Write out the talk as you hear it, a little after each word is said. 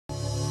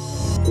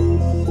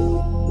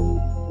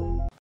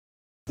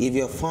If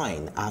you're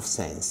fine, have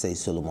sense, says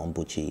Solomon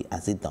Buchi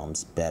as he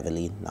dumps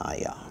Beverly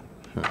Naya.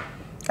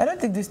 I don't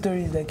think this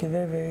story is like a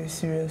very, very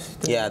serious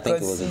story. Yeah, I think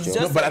it was a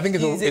joke. No, but I think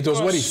it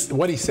was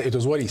what he said. It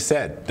was what he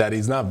said, that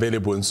he's not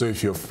available, and so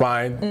if you're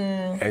fine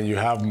and you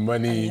have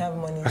money,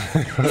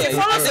 If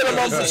you follow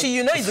Solomon Buchi,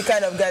 you know he's the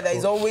kind of guy that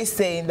is always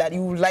saying that he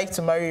would like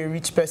to marry a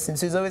rich person.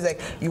 So he's always like,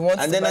 you want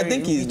to marry a rich woman. And then I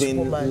think he's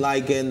been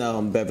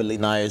liking Beverly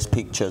Naya's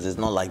pictures. It's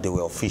not like they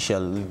were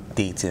officially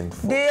dating.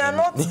 They are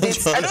not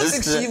dating. I don't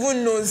think she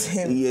even knows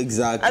him. Yeah,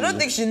 exactly. I don't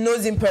think she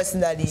knows him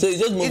personally. So he's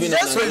just moving on.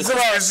 He's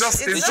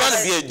trying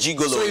to be a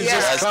gigolo. So he's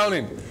just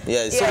clowning.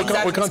 Yeah,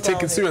 so we can't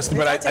take it seriously.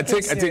 But I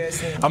take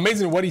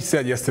amazing what he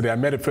said yesterday. I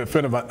met a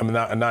friend of mine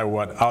and I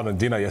were out on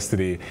dinner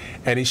yesterday,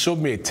 and he showed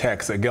me a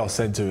text a girl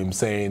sent to him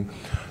saying,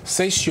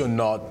 since you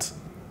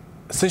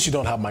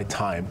don't have my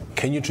time,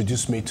 can you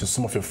introduce me to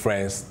some of your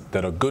friends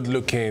that are good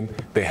looking,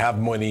 they have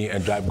money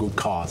and drive good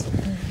cars?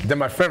 Then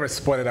my friend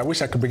responded, I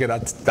wish I could bring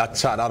that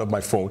chat out of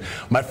my phone.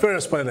 My friend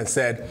responded and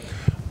said,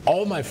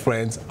 all my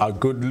friends are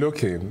good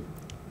looking,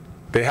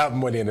 they have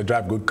money and they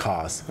drive good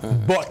cars,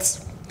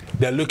 but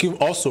they're looking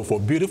also for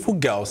beautiful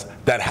girls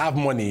that have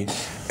money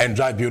and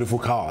drive beautiful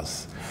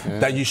cars.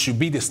 That you should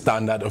be the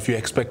standard of your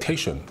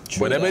expectation.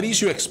 Whatever it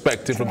is you're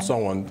expecting from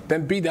someone,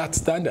 then be that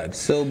standard.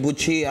 So,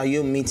 Buchi, are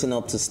you meeting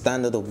up to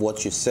standard of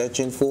what you're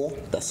searching for?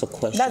 That's a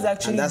question. That's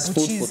actually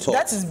food for thought.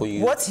 That is for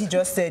you. what he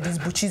just said is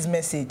Buchi's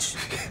message.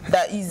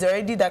 That he's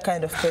already that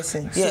kind of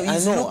person. Yeah, so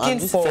he's looking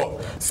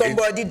for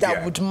somebody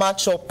that would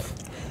match up.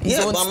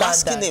 Yeah, but I'm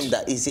asking him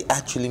that, is he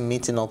actually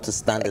meeting up to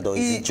standard, or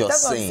is he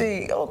just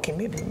saying? Okay,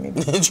 maybe. Do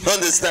you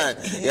understand?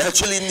 He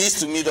actually needs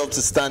to meet up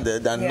to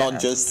standard and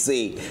not just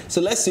say. So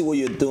let's see what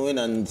you're doing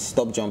and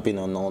stop jumping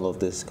on all of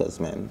this, because,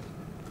 man,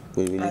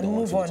 we really don't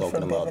want to be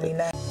talking about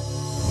it.